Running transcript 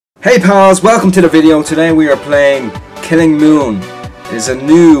Hey pals, welcome to the video. Today we are playing Killing Moon. It is a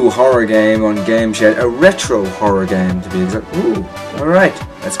new horror game on GameShed, a retro horror game to be exact. Ooh, alright,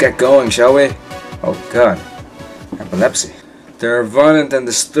 let's get going, shall we? Oh god, epilepsy. There are violent and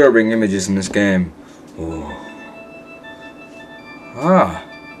disturbing images in this game. Ooh. Ah.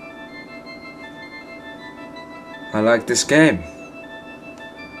 I like this game.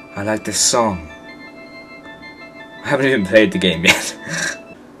 I like this song. I haven't even played the game yet.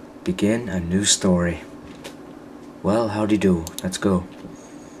 Begin a new story. Well, howdy do. Let's go.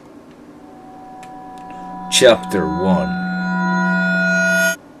 Chapter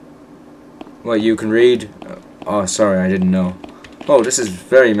 1. What, you can read? Oh, sorry, I didn't know. Oh, this is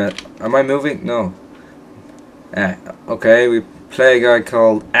very am I moving? No. Okay, we play a guy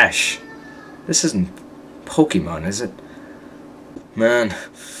called Ash. This isn't Pokemon, is it? Man,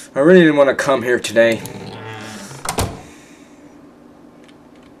 I really didn't want to come here today.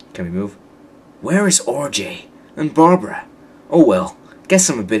 Can we move? Where is RJ and Barbara? Oh well, guess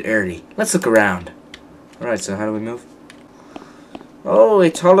I'm a bit early. Let's look around. Alright, so how do we move? Oh,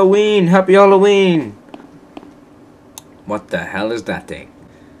 it's Halloween! Happy Halloween! What the hell is that thing?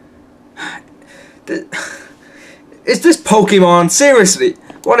 Is this Pokemon? Seriously?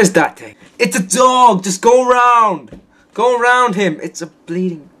 What is that thing? It's a dog! Just go around! Go around him! It's a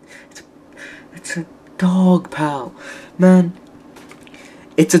bleeding... It's a dog, pal. Man.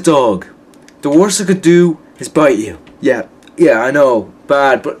 It's a dog. The worst it could do is bite you. Yeah, I know.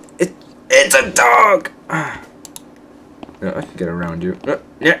 Bad, but it's a dog! Yeah, I can get around you.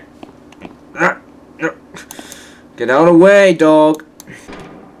 Yeah. Get out of the way, dog!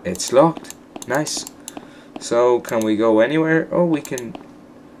 It's locked. Nice. So, can we go anywhere? Oh, we can...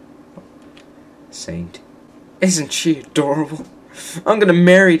 Saint. Isn't she adorable? I'm gonna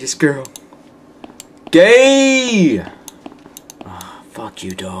marry this girl. Gay! Oh, fuck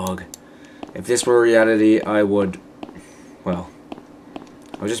you, dog. If this were reality, I would... Well...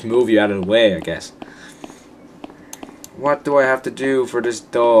 I'll just move you out of the way, I guess. What do I have to do for this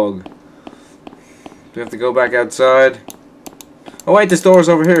dog? Do we have to go back outside? Oh wait, this door's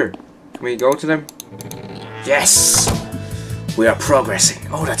over here. Can we go to them? Yes! We are progressing.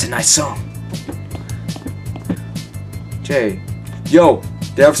 Oh, that's a nice song. Jay. Yo,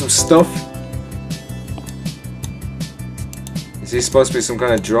 they have some stuff? Is he supposed to be some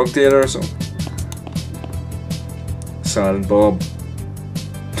kind of drug dealer or something? Silent Bob.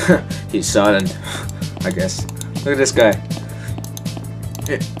 He's silent, I guess. Look at this guy.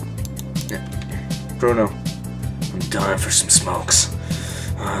 Bruno. I'm dying for some smokes.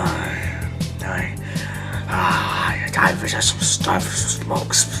 Time for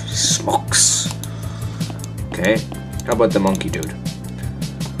some smokes. Okay. How about the monkey dude?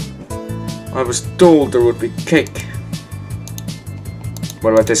 I was told there would be cake.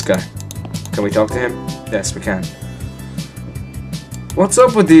 What about this guy? Can we talk to him? Yes, we can. What's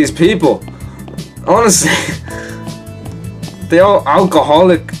up with these people? Honestly, they all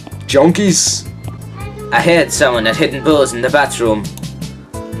alcoholic junkies. I heard someone had hidden booze in the bathroom.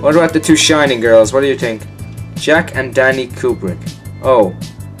 What about the two Shining girls? What do you think? Jack and Danny Kubrick. Oh,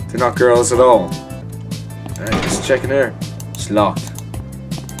 they're not girls at all. Just checking here. It's locked.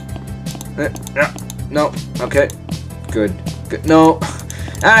 No. Okay. Good. No.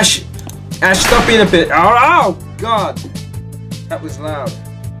 Ash, stop being a bit. Oh, God. That was loud.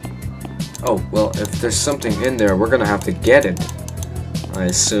 Oh, well, if there's something in there, we're gonna have to get it. I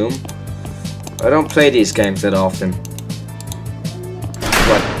assume. I don't play these games that often.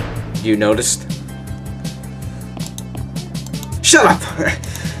 What? You noticed? Shut up!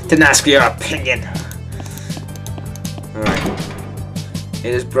 Didn't ask for your opinion. Alright.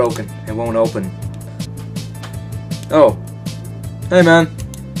 It is broken. It won't open. Oh. Hey, man.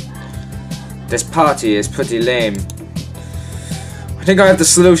 This party is pretty lame. I think I have the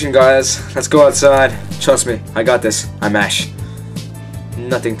solution, guys. Let's go outside. Trust me, I got this. I'm Ash.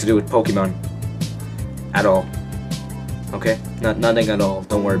 Nothing to do with Pokemon. At all. Okay? Nothing at all.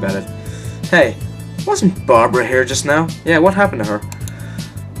 Don't worry about it. Hey, wasn't Barbara here just now? Yeah, what happened to her?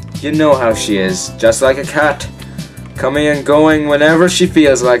 You know how she is. Just like a cat. Coming and going whenever she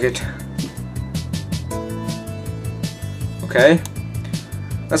feels like it. Okay?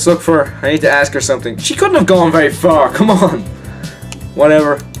 Let's look for her. I need to ask her something. She couldn't have gone very far. Come on.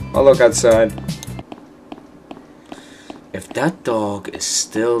 Whatever. I'll look outside. If that dog is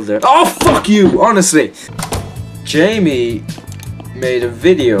still there... Oh, fuck you! Honestly! Jamie made a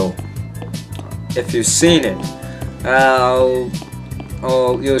video. If you've seen it.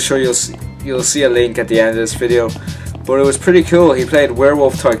 You'll see a link at the end of this video. But it was pretty cool. He played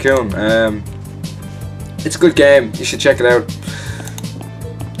Werewolf Tycoon. It's a good game. You should check it out.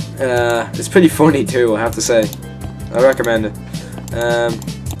 It's pretty funny too, I have to say. I recommend it.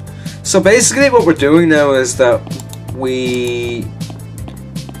 So basically what we're doing now is that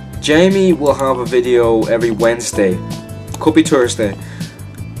Jamie will have a video every Wednesday, could be Thursday,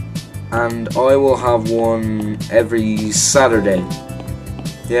 and I will have one every Saturday.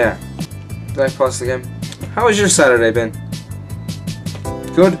 Yeah. Did I pause the game? How has your Saturday been?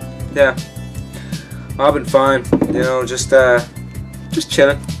 Good? Yeah. I've been fine, you know, just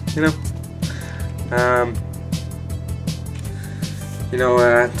chilling, you know.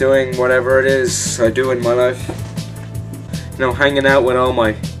 Doing whatever it is I do in my life. You know, hanging out with all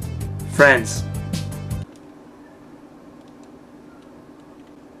my friends.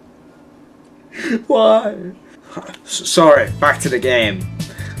 Why? Sorry, back to the game.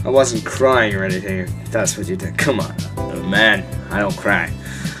 I wasn't crying or anything, if that's what you did. Come on. Oh, man, I don't cry.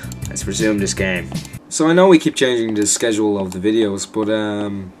 Let's resume this game. So I know we keep changing the schedule of the videos, but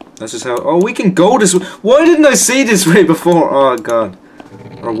that's just how... Oh, we can go this way. Why didn't I see this way before? Oh, God.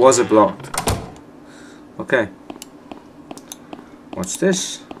 Or was it blocked? Okay. What's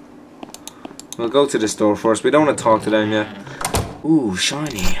this? We'll go to this door first. We don't want to talk to them yet. Ooh,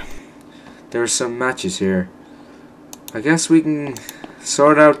 shiny. There are some matches here. I guess we can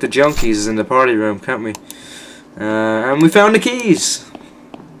sort out the junkies in the party room, can't we? And we found the keys.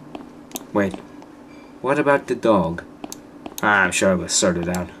 Wait. What about the dog? I'm sure we'll sort it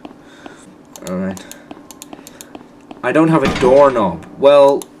out. Alright. I don't have a doorknob.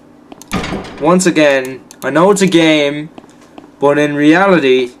 Well, once again, I know it's a game, but in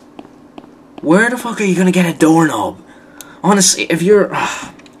reality, where the fuck are you gonna get a doorknob? Honestly, if you're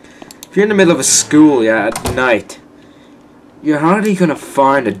in the middle of a school, yeah, at night, you're hardly gonna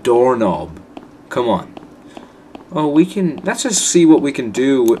find a doorknob. Come on. Oh, let's just see what we can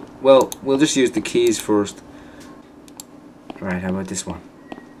do. Well, we'll just use the keys first. Right, how about this one?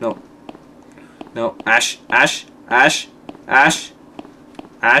 No. No, Ash.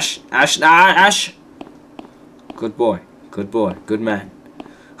 Good boy, good man.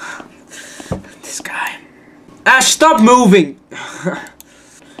 This guy. Ash, stop moving!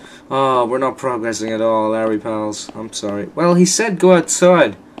 Oh, we're not progressing at all, are we, pals? I'm sorry. Well, he said go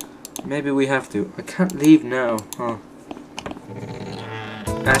outside. Maybe we have to. I can't leave now, huh?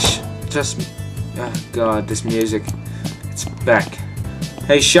 Ash, just... Oh, God, this music. It's back.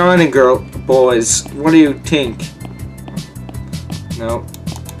 Hey, Shining Girl, boys, what do you think? No.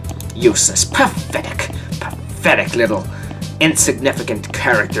 Useless, pathetic little insignificant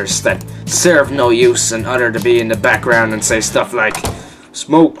characters that serve no use and utter to be in the background and say stuff like,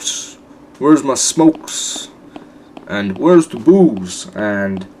 smokes, where's my smokes? And where's the booze?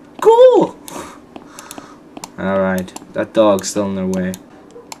 And cool! Alright, that dog's still in their way.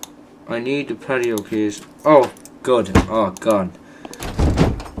 I need the patio keys. Oh, good. Oh, God.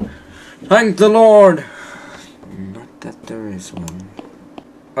 Thank the Lord! Not that there is one.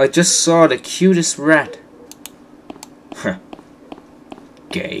 I just saw the cutest rat. Huh.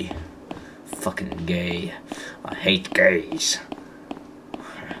 Gay. Fucking gay. I hate gays.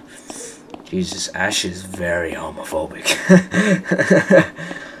 Jesus, Ash is very homophobic.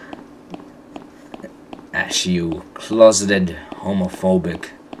 Ash, you closeted homophobic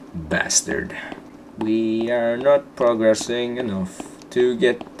bastard. We are not progressing enough to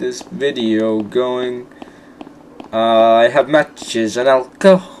get this video going. I have matches and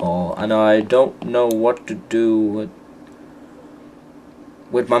alcohol, and I don't know what to do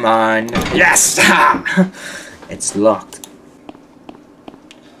with my mind. Yes! It's locked.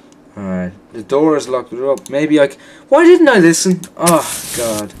 Alright, the door is locked up. Maybe why didn't I listen? Oh,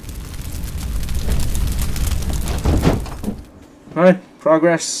 God. Alright,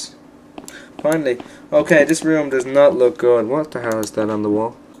 progress. Finally. Okay, this room does not look good. What the hell is that on the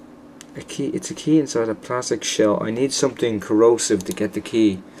wall? A key. It's a key inside a plastic shell. I need something corrosive to get the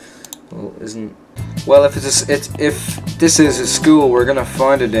key. Well, well, if this is a school, we're gonna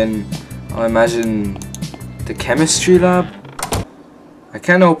find it in, I imagine, the chemistry lab. I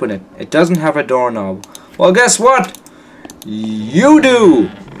can't open it. It doesn't have a doorknob. Well, guess what? You do.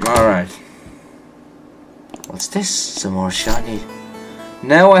 All right. What's this? Some more shiny.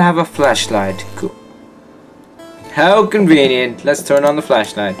 Now I have a flashlight. Cool. How convenient. Let's turn on the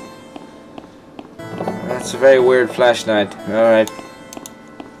flashlight. That's a very weird flashlight. Alright.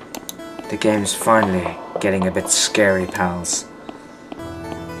 The game's finally getting a bit scary, pals.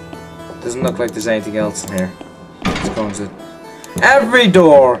 Doesn't look like there's anything else in here. Let's go into every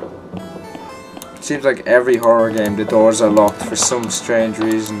door! Seems like every horror game the doors are locked for some strange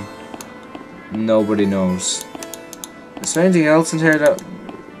reason. Nobody knows. Is there anything else in here that...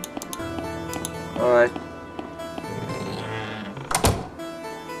 Alright.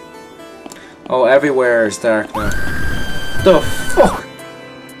 Oh, everywhere is dark now. The fuck?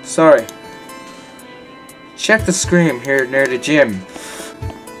 Sorry. Check the screen here near the gym.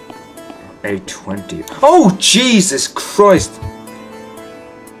 8:20. Oh, Jesus Christ!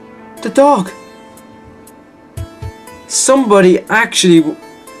 The dog! Somebody actually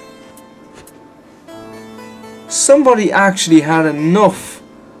had enough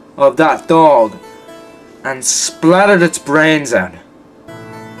of that dog and splattered its brains out.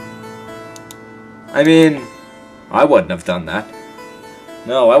 I mean, I wouldn't have done that.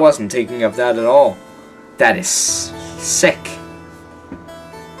 No, I wasn't thinking of that at all. That is sick.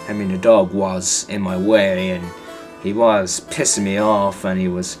 I mean, the dog was in my way and he was pissing me off and he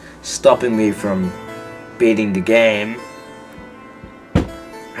was stopping me from beating the game.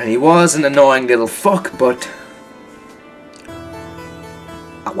 And he was an annoying little fuck, but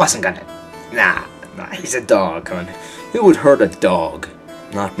I wasn't gonna... Nah, he's a dog, man. Who would hurt a dog?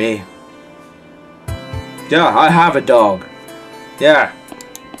 Not me. Yeah, I have a dog. Yeah.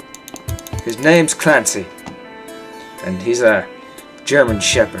 His name's Clancy. And he's a German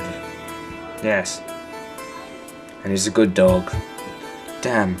Shepherd. Yes. And he's a good dog.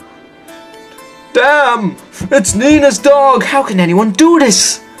 Damn. Damn! It's Nina's dog! How can anyone do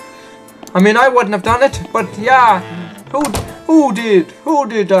this? I mean, I wouldn't have done it, but yeah. Who did? Who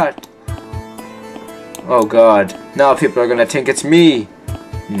did that? Oh god. Now people are gonna think it's me.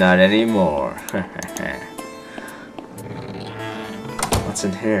 Not anymore. What's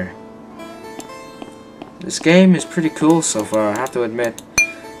in here? This game is pretty cool so far, I have to admit.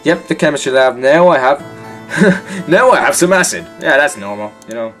 Yep, the chemistry lab. Now I have... now I have some acid. Yeah, that's normal,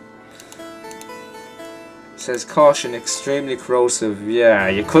 you know. It says caution, extremely corrosive. Yeah,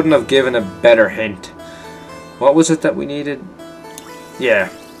 you couldn't have given a better hint. What was it that we needed? Yeah.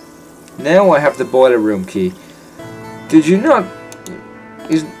 Now I have the boiler room key. Did you not...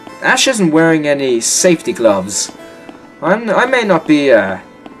 Ash isn't wearing any safety gloves. I may not be a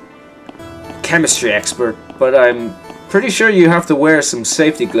chemistry expert, but I'm pretty sure you have to wear some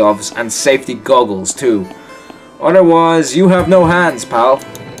safety gloves and safety goggles too. Otherwise, you have no hands, pal.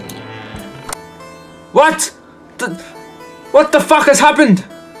 What? What the fuck has happened?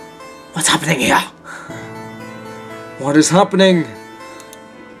 What's happening here? What is happening?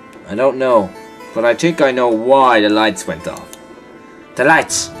 I don't know, but I think I know why the lights went off. The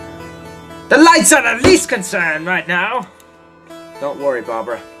lights! The lights are the least concern right now! Don't worry,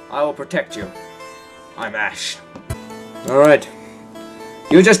 Barbara. I will protect you. I'm Ash. Alright.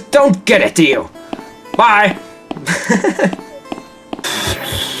 You just don't get it, do you? Bye!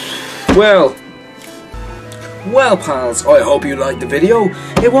 Well, pals, I hope you liked the video.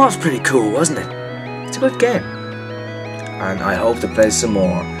 It was pretty cool, wasn't it? It's a good game. And I hope to play some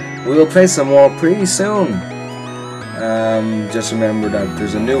more. We will play some more pretty soon. Just remember that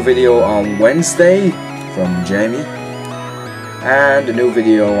there's a new video on Wednesday from Jamie. And a new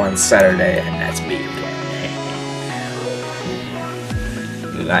video on Saturday, and that's me again.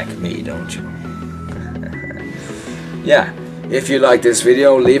 You like me, don't you? Yeah, if you like this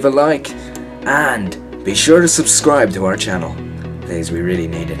video, leave a like. And be sure to subscribe to our channel. Please, we really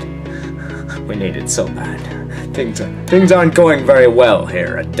need it. We need it so bad. Things aren't going very well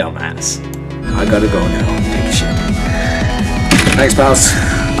here at Dumbass. I gotta go now. Take a shit. Thanks, pals.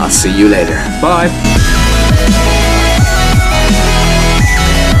 I'll see you later. Bye.